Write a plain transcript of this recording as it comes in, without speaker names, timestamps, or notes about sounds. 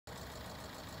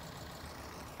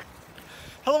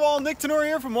Hello all, Nick Tenor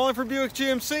here from Wallingford Buick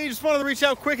GMC. Just wanted to reach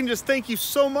out quick and just thank you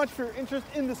so much for your interest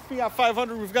in this Fiat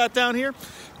 500 we've got down here.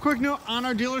 Quick note on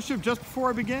our dealership just before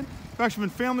I begin. We've actually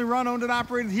been family run, owned and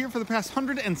operated here for the past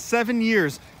 107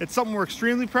 years. It's something we're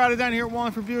extremely proud of down here at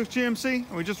Wallingford Buick GMC,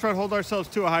 and we just try to hold ourselves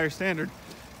to a higher standard.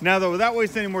 Now though, without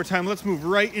wasting any more time, let's move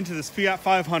right into this Fiat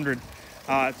 500.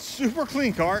 Super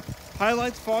clean car.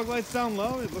 Highlights, fog lights down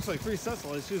low. It looks like 3 sets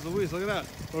of lights. Jeez Louise, look at that.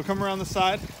 It'll come around the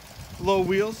side. Low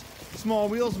wheels. Small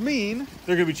wheels mean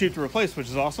they're going to be cheap to replace, which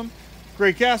is awesome.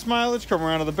 Great gas mileage. Come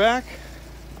around to the back.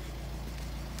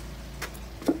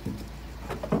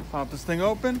 Pop this thing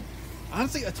open.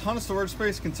 Honestly, a ton of storage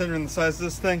space considering the size of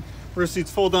this thing. Rear seats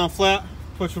fold down flat.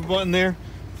 Push a button there.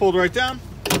 Fold right down.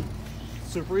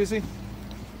 Super easy.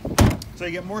 So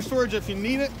you get more storage if you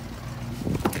need it.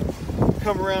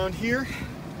 Come around here.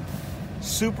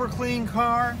 Super clean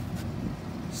car.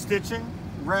 Stitching.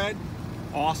 Red.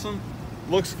 Awesome.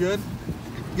 Looks good.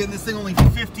 Getting this thing only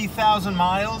 50,000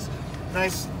 miles.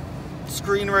 Nice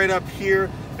screen right up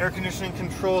here. Air conditioning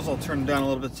controls. I'll turn it down a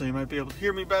little bit so you might be able to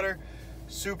hear me better.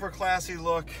 Super classy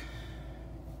look.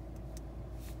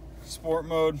 Sport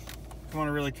mode. If you want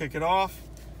to really kick it off.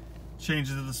 Change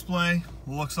the display.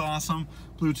 Looks awesome.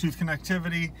 Bluetooth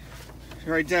connectivity.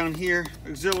 Right down here.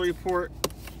 Auxiliary port.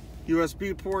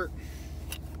 USB port.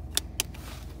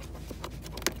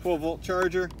 12-volt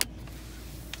charger.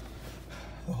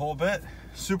 The whole bit.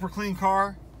 Super clean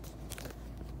car.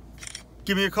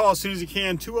 Give me a call as soon as you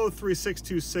can.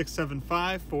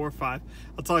 203-626-7545.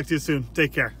 I'll talk to you soon.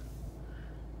 Take care.